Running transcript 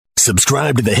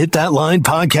Subscribe to the Hit That Line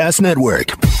Podcast Network.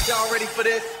 Y'all ready for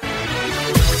this?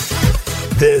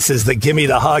 This is the Gimme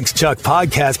the Hawgs Chuck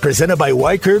podcast presented by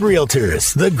Weichert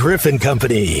Realtors, the Griffin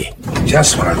Company.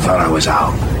 Just when I thought I was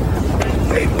out,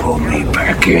 they pulled me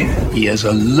back in. He is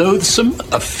a loathsome,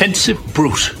 offensive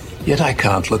brute, yet I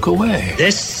can't look away.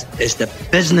 This is the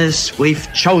business we've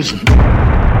chosen.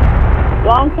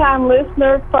 Long-time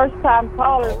listener, first-time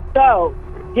caller. So,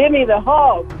 give me the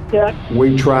Hawgs, Chuck.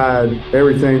 We tried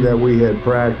everything that we had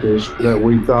practiced that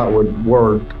we thought would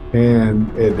work, and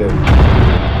it didn't.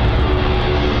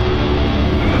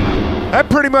 That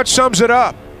pretty much sums it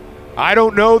up. I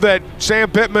don't know that Sam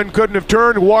Pittman couldn't have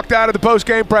turned and walked out of the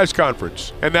post-game press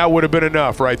conference, and that would have been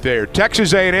enough right there.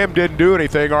 Texas A&M didn't do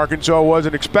anything Arkansas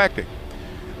wasn't expecting.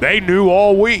 They knew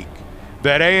all week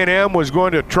that A&M was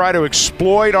going to try to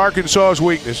exploit Arkansas's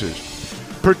weaknesses,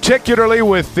 particularly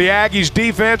with the Aggies'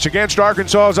 defense against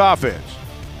Arkansas's offense.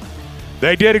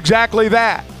 They did exactly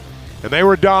that, and they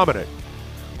were dominant.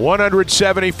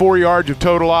 174 yards of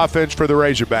total offense for the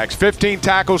Razorbacks. 15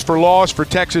 tackles for loss for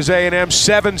Texas A&M.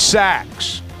 7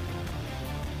 sacks.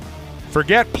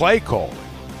 Forget play calling.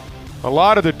 A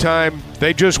lot of the time,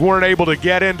 they just weren't able to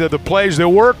get into the plays that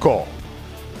were called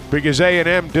because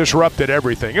A&M disrupted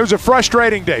everything. It was a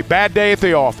frustrating day. Bad day at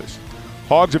the office.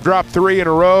 Hogs have dropped 3 in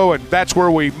a row, and that's where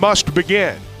we must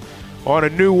begin on a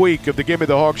new week of the Gimme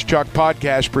the Hawgs Chuck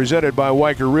podcast presented by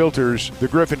Weichert Realtors, the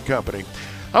Griffin Company.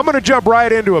 I'm going to jump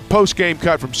right into a post-game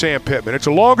cut from Sam Pittman. It's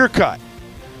a longer cut.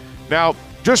 Now,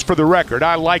 just for the record,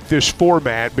 I like this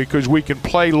format because we can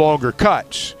play longer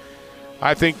cuts.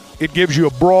 I think it gives you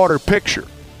a broader picture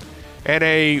and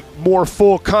a more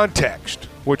full context,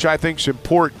 which I think is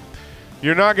important.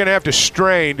 You're not going to have to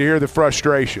strain to hear the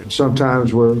frustration.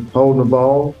 Sometimes we're holding the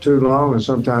ball too long, and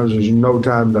sometimes there's no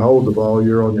time to hold the ball.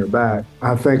 You're on your back.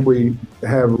 I think we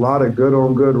have a lot of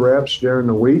good-on-good reps during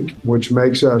the week, which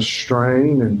makes us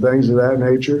strain and things of that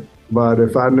nature. But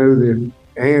if I knew the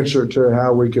answer to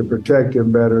how we could protect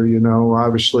him better,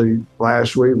 obviously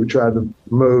last week we tried to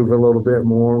move a little bit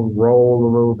more, roll a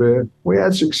little bit. We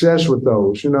had success with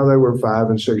those. They were 5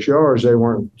 and 6 yards. They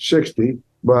weren't 60.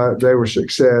 But they were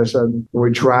success. And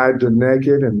we tried to neck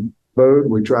it and boot.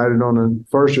 We tried it on the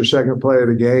first or second play of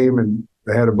the game, and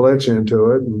they had a blitz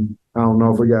into it. And I don't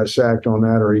know if we got sacked on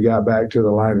that or he got back to the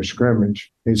line of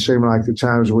scrimmage. It seemed like the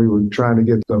times we were trying to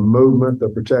get the movement, the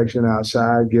protection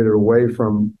outside, get it away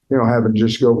from, having to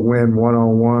just go win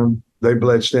one-on-one, they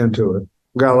blitzed into it.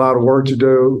 We've got a lot of work to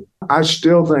do. I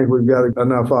still think we've got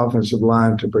enough offensive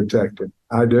line to protect it.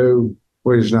 I do.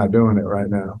 We're just not doing it right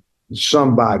now.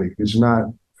 Somebody. It's not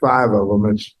 5 of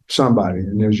them. It's somebody.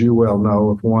 And as you well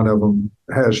know, if one of them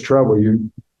has trouble,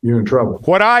 you're in trouble.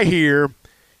 What I hear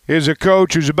is a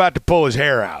coach who's about to pull his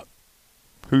hair out,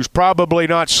 who's probably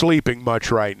not sleeping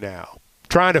much right now,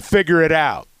 trying to figure it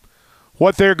out,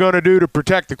 what they're going to do to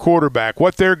protect the quarterback,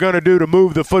 what they're going to do to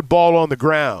move the football on the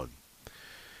ground.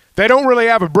 They don't really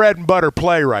have a bread and butter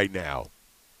play right now.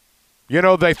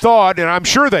 They thought, and I'm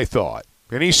sure they thought,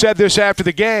 and he said this after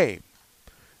the game,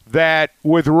 that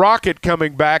with Rocket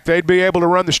coming back, they'd be able to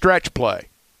run the stretch play.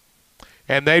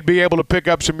 And they'd be able to pick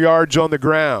up some yards on the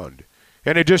ground.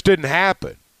 And it just didn't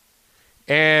happen.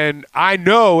 And I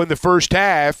know in the first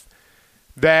half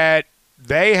that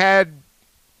they had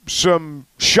some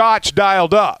shots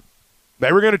dialed up.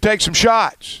 They were going to take some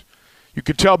shots. You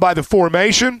could tell by the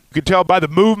formation. You could tell by the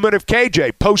movement of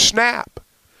KJ post-snap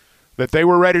that they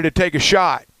were ready to take a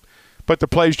shot. But the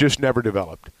plays just never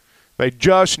developed. They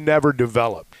just never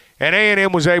developed. And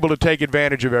A&M was able to take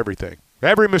advantage of everything.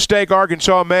 Every mistake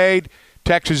Arkansas made,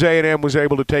 Texas A&M was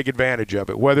able to take advantage of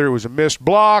it. Whether it was a missed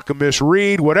block, a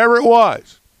misread, whatever it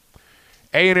was,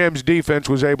 A&M's defense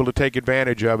was able to take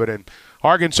advantage of it. And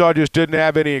Arkansas just didn't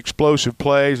have any explosive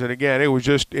plays. And again, it was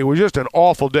just an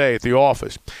awful day at the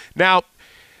office. Now,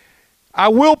 I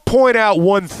will point out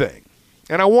one thing,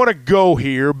 and I want to go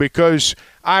here because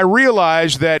I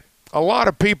realize that a lot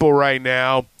of people right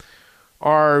now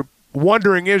are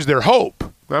wondering, is there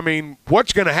hope? I mean,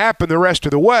 what's going to happen the rest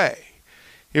of the way?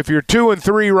 If you're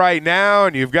 2-3 right now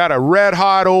and you've got a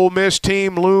red-hot Ole Miss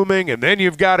team looming and then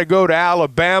you've got to go to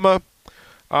Alabama,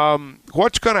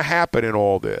 what's going to happen in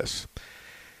all this?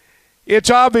 It's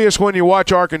obvious when you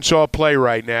watch Arkansas play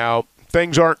right now,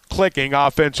 things aren't clicking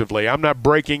offensively. I'm not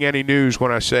breaking any news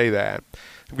when I say that.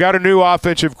 We've got a new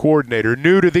offensive coordinator,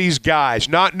 new to these guys,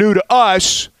 not new to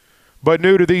us, but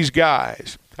new to these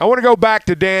guys. I want to go back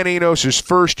to Dan Enos'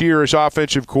 first year as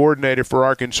offensive coordinator for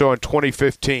Arkansas in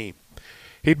 2015.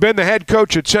 He'd been the head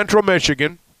coach at Central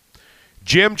Michigan.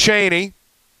 Jim Chaney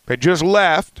had just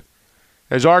left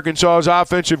as Arkansas's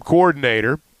offensive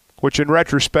coordinator, which in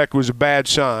retrospect was a bad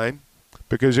sign.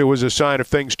 because it was a sign of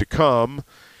things to come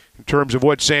in terms of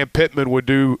what Sam Pittman would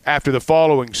do after the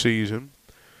following season.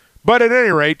 But at any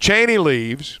rate, Chaney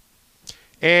leaves,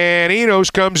 and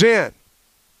Enos comes in.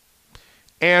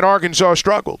 And Arkansas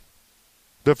struggled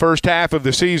the first half of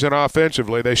the season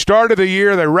offensively. They started the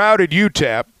year, they routed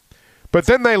UTEP, but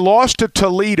then they lost to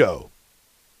Toledo.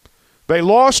 They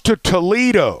lost to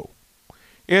Toledo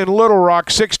in Little Rock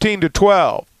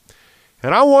 16-12.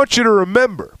 And I want you to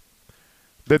remember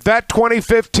that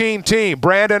 2015 team,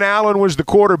 Brandon Allen was the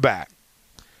quarterback.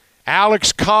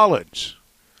 Alex Collins,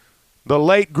 the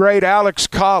late, great Alex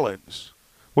Collins,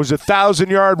 was a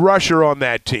 1,000-yard rusher on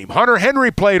that team. Hunter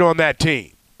Henry played on that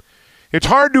team. It's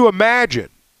hard to imagine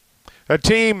a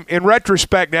team, in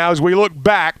retrospect now, as we look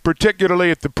back,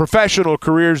 particularly at the professional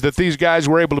careers that these guys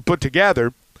were able to put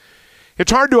together,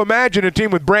 it's hard to imagine a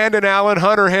team with Brandon Allen,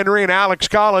 Hunter Henry, and Alex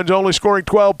Collins only scoring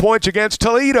 12 points against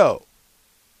Toledo.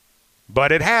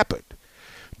 But it happened.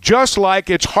 Just like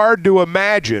it's hard to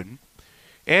imagine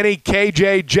any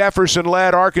K.J.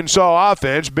 Jefferson-led Arkansas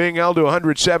offense being held to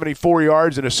 174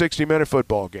 yards in a 60-minute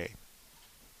football game.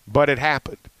 But it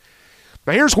happened.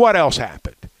 Now here's what else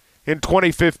happened in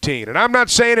 2015. And I'm not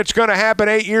saying it's going to happen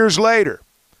 8 years later,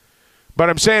 but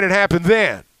I'm saying it happened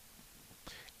then.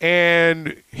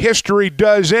 And history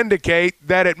does indicate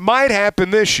that it might happen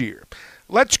this year.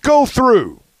 Let's go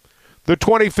through the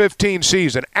 2015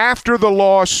 season. After the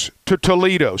loss to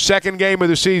Toledo, second game of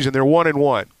the season, they're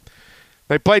 1-1.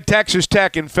 They played Texas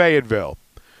Tech in Fayetteville.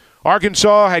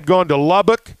 Arkansas had gone to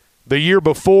Lubbock the year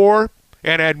before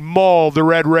and had mauled the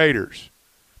Red Raiders.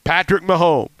 Patrick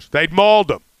Mahomes, they'd mauled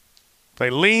them. They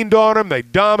leaned on him, they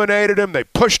dominated him, they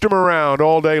pushed him around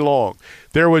all day long.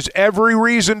 There was every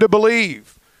reason to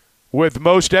believe, with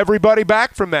most everybody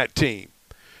back from that team,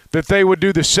 that they would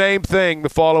do the same thing the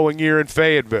following year in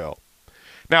Fayetteville.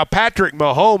 Now, Patrick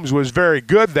Mahomes was very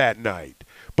good that night,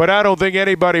 but I don't think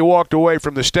anybody walked away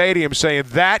from the stadium saying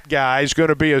that guy's going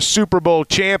to be a Super Bowl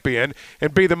champion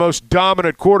and be the most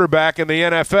dominant quarterback in the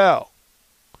NFL.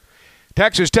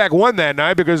 Texas Tech won that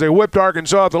night because they whipped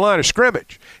Arkansas at the line of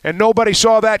scrimmage, and nobody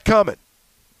saw that coming.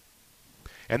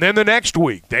 And then the next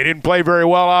week, they didn't play very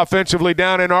well offensively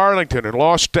down in Arlington and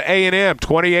lost to A&M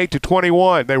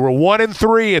 28-21. They were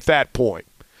 1-3 at that point.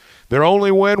 Their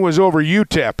only win was over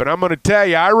UTEP, and I'm going to tell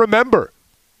you, I remember.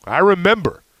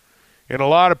 In a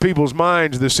lot of people's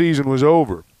minds, the season was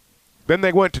over. Then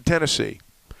they went to Tennessee.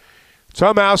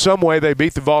 Somehow, some way, they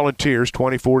beat the Volunteers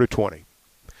 24-20.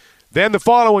 Then the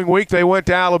following week, they went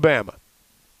to Alabama.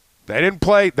 They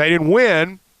didn't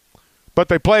win, but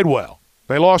they played well.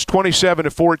 They lost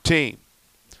 27-14.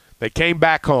 They came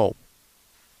back home.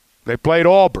 They played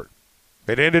Auburn.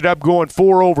 It ended up going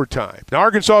 4 overtime. Now,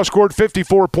 Arkansas scored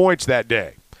 54 points that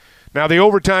day. Now, the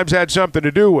overtimes had something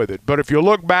to do with it, but if you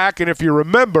look back and if you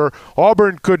remember,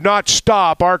 Auburn could not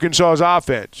stop Arkansas's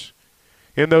offense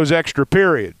in those extra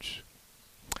periods.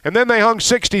 And then they hung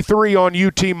 63 on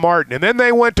UT Martin. And then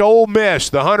they went to Ole Miss,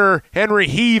 the Hunter Henry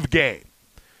Heave game.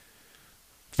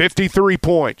 53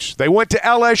 points. They went to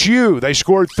LSU. They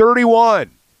scored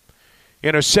 31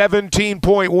 in a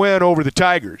 17-point win over the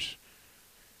Tigers.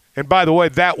 And by the way,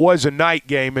 that was a night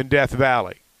game in Death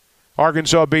Valley.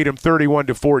 Arkansas beat them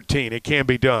 31-14. It can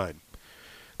be done.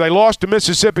 They lost to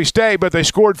Mississippi State, but they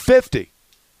scored 50.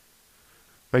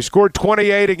 They scored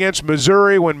 28 against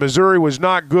Missouri when Missouri was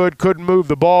not good, couldn't move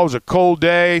the ball. It was a cold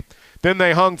day. Then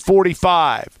they hung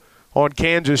 45 on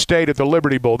Kansas State at the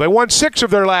Liberty Bowl. They won 6 of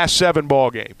their last 7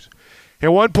 ball games.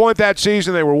 At one point that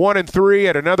season, they were 1-3.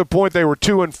 At another point, they were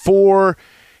 2-4.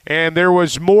 And there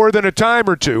was more than a time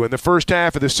or two in the first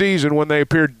half of the season when they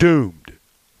appeared doomed.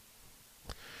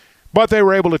 But they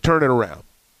were able to turn it around.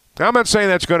 Now, I'm not saying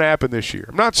that's going to happen this year.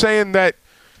 I'm not saying that,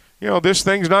 this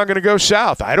thing's not going to go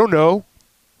south. I don't know.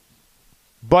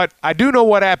 But I do know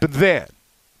what happened then.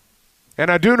 And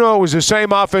I do know it was the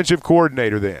same offensive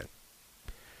coordinator then.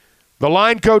 The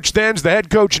line coach then's the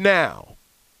head coach now.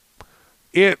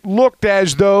 It looked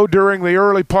as though during the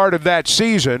early part of that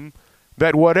season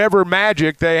that whatever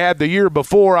magic they had the year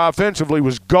before offensively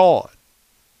was gone.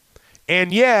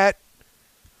 And yet,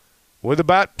 with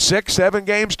about 6-7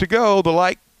 games to go, the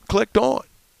light clicked on.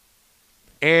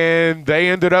 And they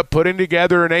ended up putting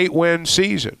together an 8-win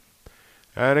season.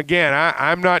 And again,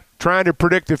 I'm not trying to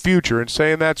predict the future and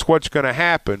saying that's what's going to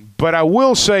happen, but I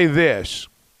will say this.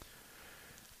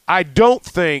 I don't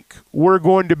think we're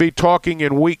going to be talking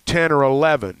in week 10 or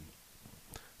 11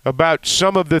 about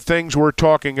some of the things we're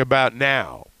talking about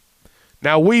now.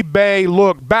 Now, we may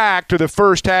look back to the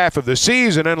first half of the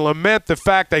season and lament the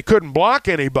fact they couldn't block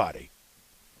anybody.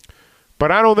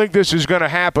 But I don't think this is going to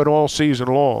happen all season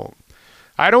long.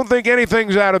 I don't think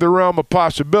anything's out of the realm of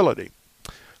possibility.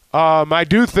 I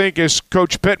do think, as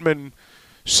Coach Pittman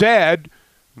said,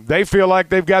 they feel like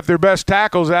they've got their best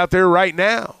tackles out there right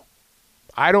now.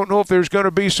 I don't know if there's going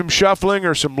to be some shuffling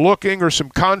or some looking or some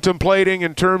contemplating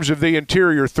in terms of the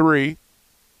interior three.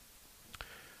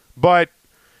 But,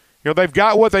 they've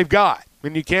got what they've got.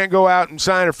 And you can't go out and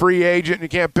sign a free agent and you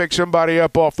can't pick somebody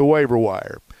up off the waiver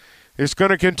wire. It's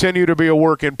going to continue to be a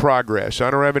work in progress.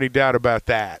 I don't have any doubt about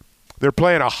that. They're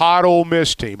playing a hot Ole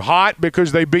Miss team. Hot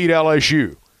because they beat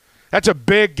LSU. That's a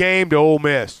big game to Ole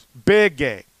Miss. Big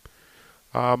game.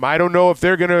 I don't know if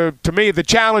they're going to me, the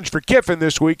challenge for Kiffin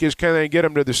this week is can they get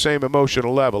them to the same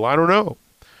emotional level? I don't know.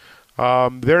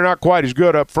 They're not quite as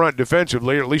good up front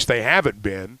defensively, or at least they haven't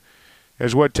been,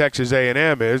 as what Texas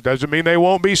A&M is. Doesn't mean they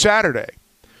won't be Saturday.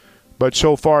 But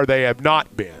so far they have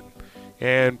not been.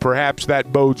 And perhaps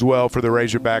that bodes well for the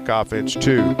Razorback offense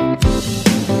too.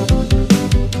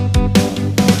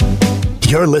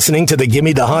 You're listening to the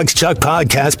Gimme the Hawgs Chuck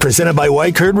podcast presented by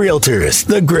White Herd Realtors,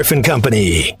 the Griffin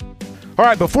Company. All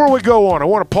right, before we go on, I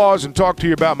want to pause and talk to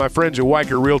you about my friends at White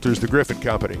Herd Realtors, the Griffin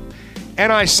Company.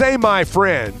 And I say my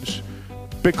friends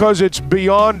because it's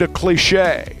beyond a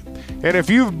cliche. And if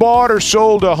you've bought or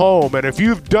sold a home, and if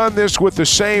you've done this with the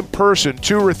same person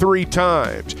 2 or 3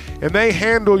 times, and they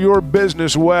handle your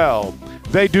business well,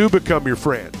 they do become your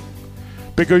friend.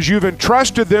 Because you've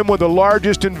entrusted them with the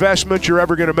largest investment you're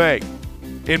ever going to make,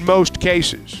 in most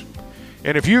cases.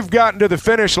 And if you've gotten to the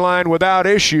finish line without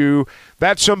issue,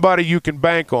 that's somebody you can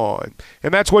bank on.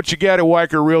 And that's what you get at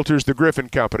White Herd Realtors, the Griffin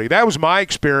Company. That was my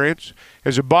experience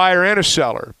as a buyer and a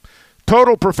seller.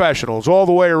 Total professionals all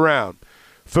the way around.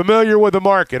 Familiar with the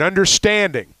market,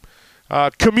 understanding,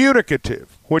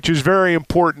 communicative, which is very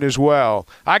important as well.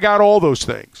 I got all those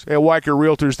things at White Herd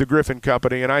Realtors, the Griffin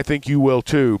Company, and I think you will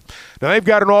too. Now, they've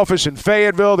got an office in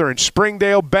Fayetteville. They're in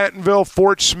Springdale, Bentonville,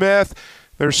 Fort Smith.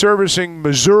 They're servicing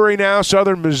Missouri now,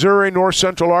 southern Missouri, north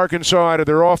central Arkansas out of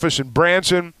their office in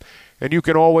Branson. And you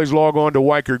can always log on to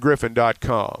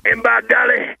WhiteHerdGriffin.com. And by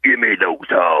golly, give me those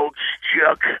hogs,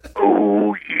 Chuck.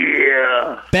 Oh,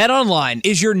 yeah. BetOnline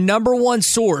is your #1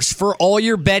 source for all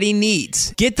your betting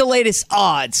needs. Get the latest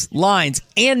odds, lines,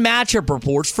 and matchup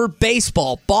reports for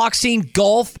baseball, boxing,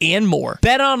 golf, and more.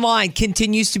 BetOnline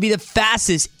continues to be the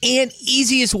fastest and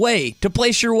easiest way to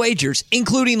place your wagers,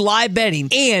 including live betting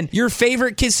and your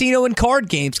favorite casino and card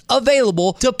games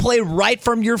available to play right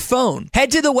from your phone.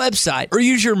 Head to the website or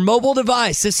use your mobile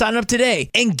device to sign up today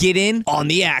and get in on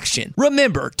the action.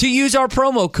 Remember to use our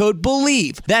promo code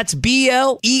BELIEVE, that's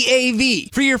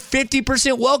BLEAV, for your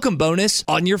 50% welcome bonus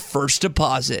on your first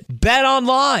deposit. Bet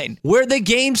online, where the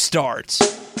game starts.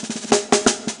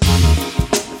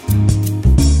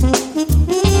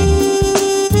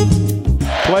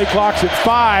 Play clock's at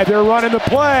 5. They're running the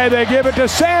play. They give it to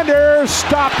Sanders.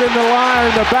 Stopped in the line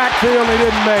in the backfield. He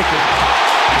didn't make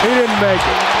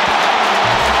it.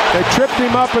 They tripped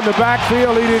him up in the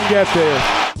backfield. He didn't get there.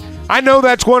 I know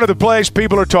that's one of the plays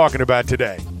people are talking about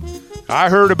today. I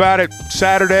heard about it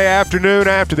Saturday afternoon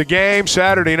after the game,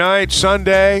 Saturday night,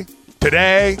 Sunday,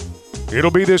 today.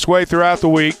 It'll be this way throughout the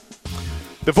week.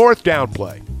 The 4th down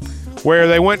play, where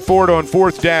they went for it on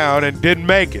 4th down and didn't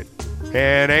make it.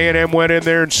 And A&M went in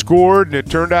there and scored, and it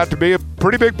turned out to be a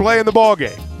pretty big play in the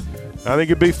ballgame. I think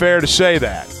it'd be fair to say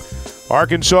that.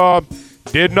 Arkansas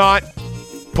did not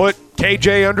put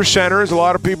KJ under center, as a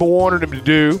lot of people wanted him to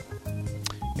do.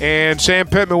 And Sam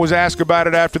Pittman was asked about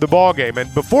it after the ballgame.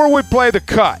 And before we play the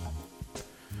cut,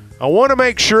 I want to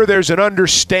make sure there's an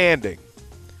understanding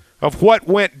of what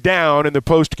went down in the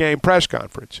post-game press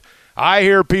conference. I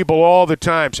hear people all the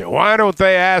time say, why don't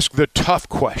they ask the tough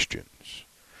questions?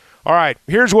 All right,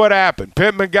 here's what happened.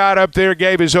 Pittman got up there,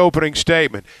 gave his opening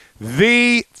statement.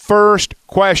 The first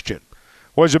question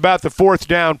was about the 4th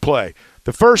down play.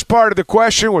 The first part of the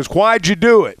question was, why'd you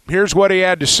do it? Here's what he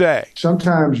had to say.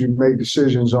 Sometimes you make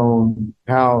decisions on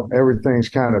how everything's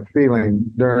kind of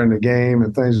feeling during the game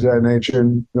and things of that nature.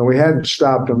 And, we hadn't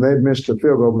stopped them. They'd missed a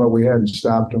field goal, but we hadn't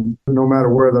stopped them. No matter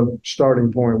where the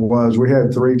starting point was, we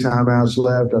had 3 timeouts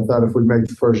left. I thought if we make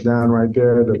the first down right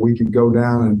there, that we could go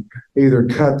down and either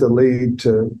cut the lead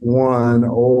to 1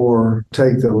 or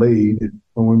take the lead.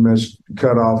 When we missed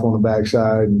cut off on the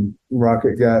backside and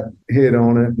Rocket got hit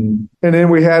on it. And then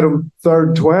we had them 3rd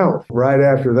and 12 right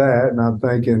after that. And I'm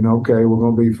thinking, okay, we're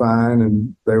going to be fine.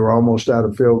 And they were almost out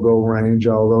of field goal range,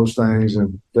 all those things.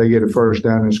 And they get a first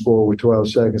down and score with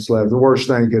 12 seconds left. The worst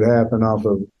thing could happen off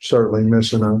of certainly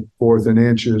missing a 4th and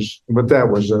inches. But that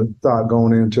was a thought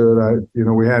going into it.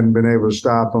 We hadn't been able to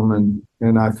stop them.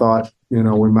 And I thought,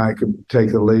 we might could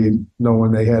take the lead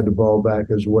knowing they had the ball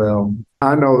back as well.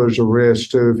 I know there's a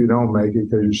risk, too, if you don't make it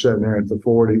because you're sitting there at the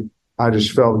 40. I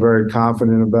just felt very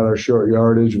confident about our short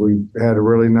yardage. We had a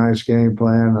really nice game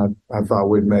plan. I thought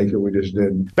we'd make it. We just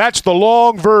didn't. That's the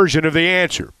long version of the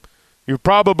answer. You've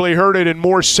probably heard it in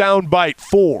more soundbite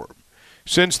form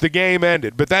since the game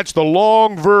ended, but that's the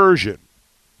long version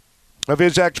of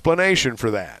his explanation for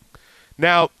that.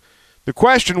 Now, the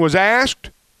question was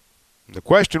asked, and the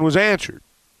question was answered.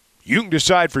 You can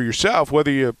decide for yourself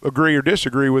whether you agree or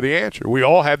disagree with the answer. We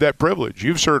all have that privilege.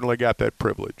 You've certainly got that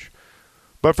privilege.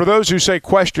 But for those who say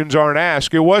questions aren't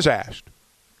asked, it was asked,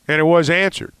 and it was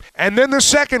answered. And then the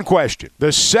second question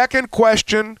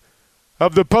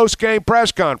of the post-game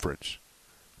press conference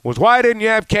was, why didn't you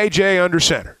have KJ under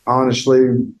center?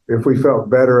 Honestly, if we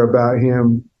felt better about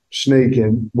him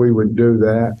sneaking, we would do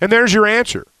that. And there's your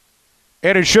answer.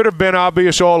 And it should have been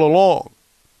obvious all along.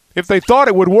 If they thought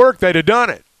it would work, they'd have done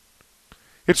it.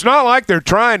 It's not like they're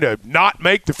trying to not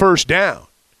make the first down.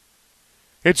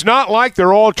 It's not like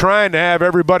they're all trying to have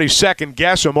everybody second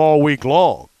guess them all week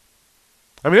long.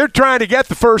 I mean, they're trying to get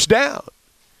the first down.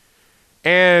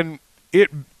 And it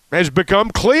has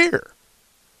become clear,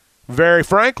 very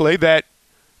frankly, that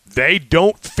they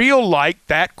don't feel like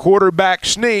that quarterback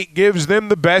sneak gives them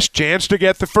the best chance to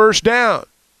get the first down.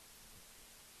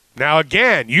 Now,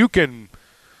 again, you can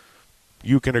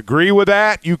agree with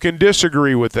that. You can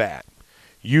disagree with that.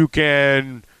 You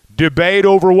can debate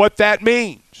over what that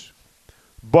means.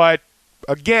 But,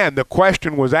 again, the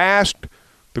question was asked.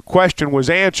 The question was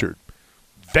answered.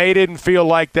 They didn't feel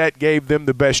like that gave them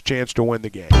the best chance to win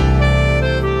the game.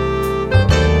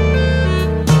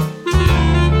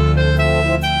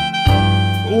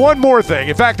 One more thing.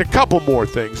 In fact, a couple more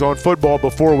things on football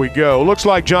before we go. Looks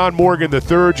like John Morgan III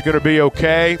is going to be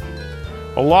okay.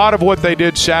 A lot of what they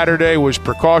did Saturday was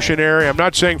precautionary. I'm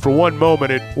not saying for one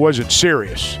moment it wasn't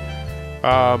serious.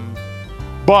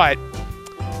 But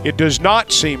it does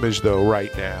not seem as though right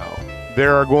now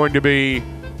there are going to be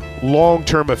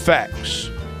long-term effects.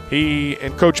 He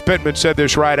and Coach Pittman said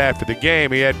this right after the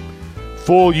game. He had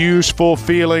full use, full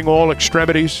feeling, all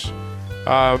extremities.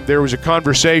 There was a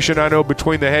conversation, I know,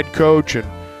 between the head coach and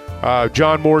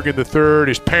John Morgan III.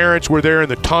 His parents were there in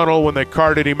the tunnel when they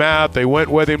carted him out. They went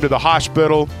with him to the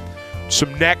hospital.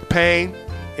 Some neck pain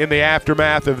in the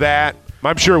aftermath of that.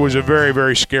 I'm sure it was a very,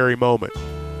 very scary moment.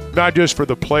 Not just for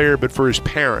the player, but for his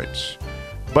parents.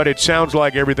 But it sounds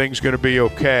like everything's going to be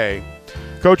okay.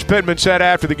 Coach Pittman said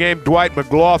after the game, Dwight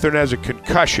McLaughlin has a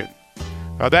concussion.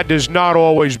 That does not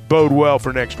always bode well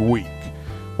for next week.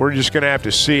 We're just going to have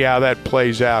to see how that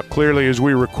plays out. Clearly, as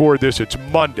we record this, it's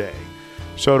Monday.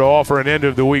 So to offer an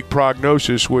end-of-the-week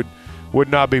prognosis would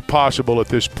not be possible at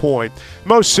this point.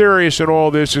 Most serious in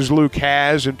all this is Luke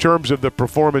has in terms of the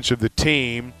performance of the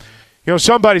team. You know,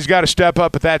 somebody's got to step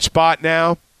up at that spot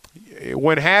now.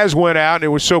 When Has went out, and it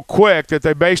was so quick that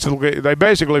they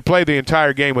basically played the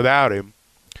entire game without him.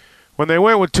 When they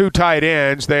went with two tight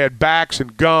ends, they had Backs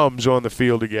and Gums on the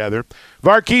field together.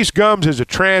 Varquise Gums is a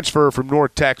transfer from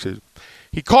North Texas.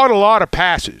 He caught a lot of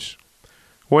passes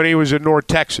when he was in North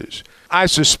Texas. I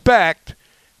suspect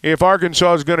if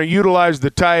Arkansas is going to utilize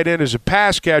the tight end as a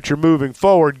pass catcher moving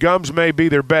forward, Gums may be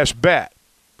their best bet.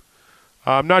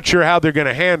 I'm not sure how they're going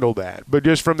to handle that, but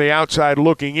just from the outside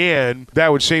looking in,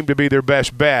 that would seem to be their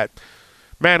best bet.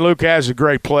 Man, Luke has a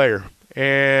great player,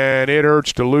 and it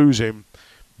hurts to lose him,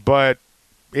 but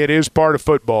it is part of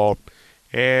football,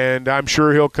 and I'm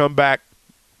sure he'll come back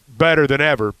better than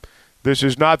ever. This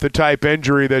is not the type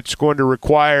injury that's going to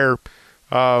require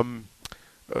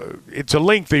it's a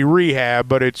lengthy rehab,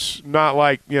 but it's not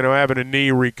like, having a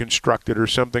knee reconstructed or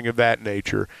something of that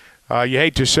nature. You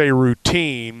hate to say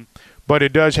routine, but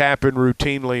it does happen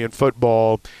routinely in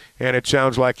football, and it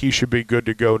sounds like he should be good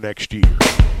to go next year.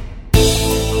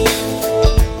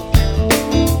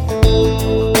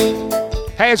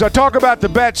 Hey, as I talk about the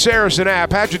Bet Saracen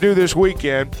app, how'd you do this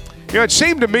weekend? It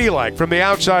seemed to me like, from the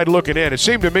outside looking in, it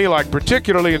seemed to me like,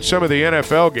 particularly in some of the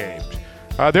NFL games,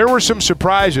 there were some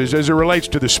surprises as it relates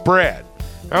to the spread.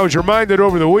 I was reminded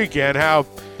over the weekend how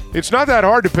it's not that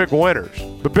hard to pick winners,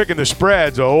 but picking the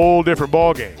spread's a whole different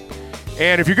ballgame.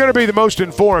 And if you're going to be the most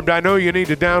informed, I know you need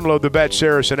to download the Bet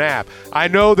Saracen app. I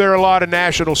know there are a lot of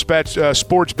national sports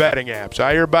betting apps.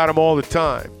 I hear about them all the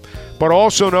time. But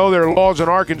also know there are laws in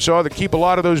Arkansas that keep a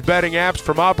lot of those betting apps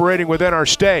from operating within our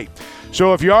state.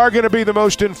 So if you are going to be the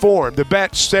most informed, the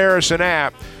Bet Saracen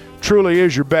app truly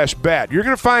is your best bet. You're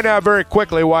going to find out very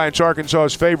quickly why it's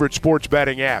Arkansas's favorite sports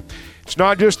betting app. It's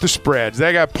not just the spreads.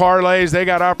 They got parlays. They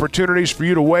got opportunities for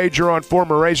you to wager on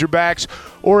former Razorbacks.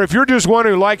 Or if you're just one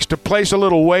who likes to place a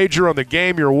little wager on the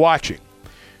game you're watching,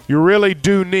 you really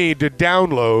do need to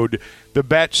download the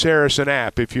Bet Saracen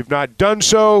app. If you've not done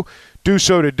so, do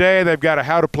so today. They've got a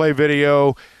how-to-play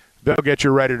video they'll get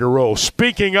you ready to roll.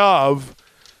 Speaking of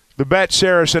the Bet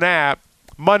Saracen app,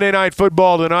 Monday Night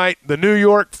Football tonight, the New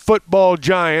York Football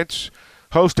Giants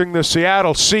hosting the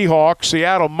Seattle Seahawks.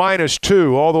 Seattle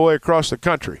 -2 all the way across the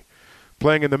country,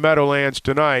 playing in the Meadowlands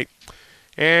tonight.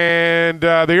 And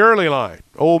the early line,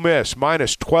 Ole Miss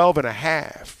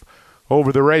 -12.5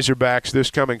 over the Razorbacks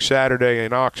this coming Saturday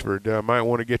in Oxford. Might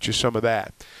want to get you some of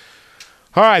that.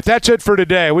 All right, that's it for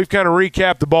today. We've kind of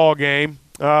recapped the ball game.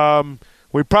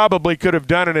 We probably could have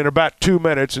done it in about 2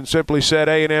 minutes and simply said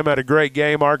A&M had a great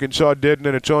game, Arkansas didn't,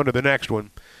 and it's on to the next one.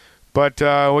 But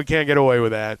we can't get away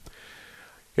with that.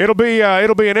 It'll be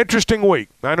an interesting week.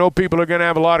 I know people are going to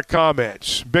have a lot of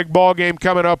comments. Big ball game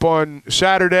coming up on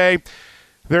Saturday.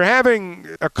 They're having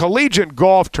a collegiate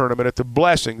golf tournament at the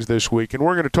Blessings this week, and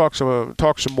we're going to talk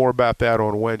some more about that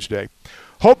on Wednesday.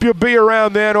 Hope you'll be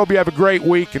around then. Hope you have a great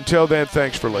week. Until then,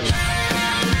 thanks for listening.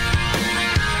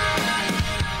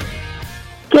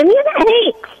 Give me an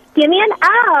H. Give me an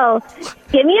O.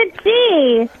 Give me a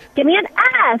G. Give me an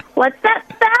S. What's that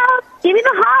spell? Give me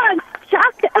the Hogs,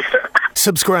 Chuck.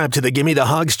 Subscribe to the Gimme the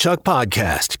Hawgs Chuck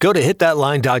podcast. Go to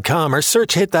hitthatline.com or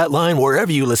search Hit That Line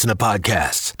wherever you listen to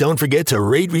podcasts. Don't forget to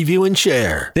rate, review, and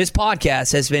share. This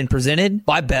podcast has been presented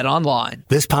by Bet Online.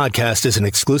 This podcast is an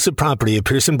exclusive property of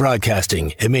Pearson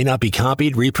Broadcasting. It may not be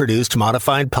copied, reproduced,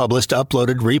 modified, published,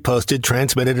 uploaded, reposted,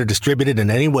 transmitted, or distributed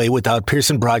in any way without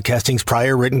Pearson Broadcasting's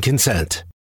prior written consent.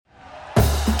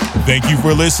 Thank you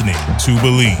for listening to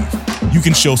Believe. You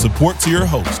can show support to your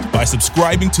host by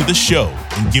subscribing to the show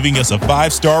and giving us a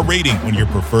 5-star rating on your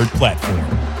preferred platform.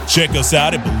 Check us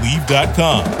out at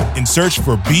Believe.com and search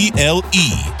for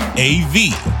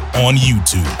BLEAV on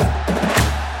YouTube.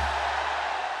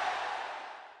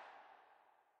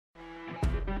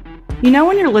 You know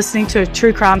when you're listening to a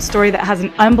true crime story that has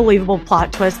an unbelievable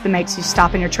plot twist that makes you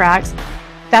stop in your tracks?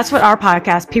 That's what our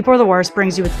podcast, People Are the Worst,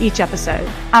 brings you with each episode.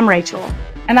 I'm Rachel.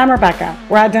 And I'm Rebecca.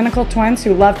 We're identical twins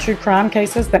who love true crime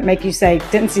cases that make you say,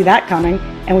 didn't see that coming,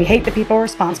 and we hate the people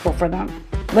responsible for them.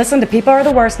 Listen to People Are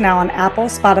the Worst now on Apple,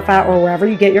 Spotify, or wherever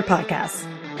you get your podcasts.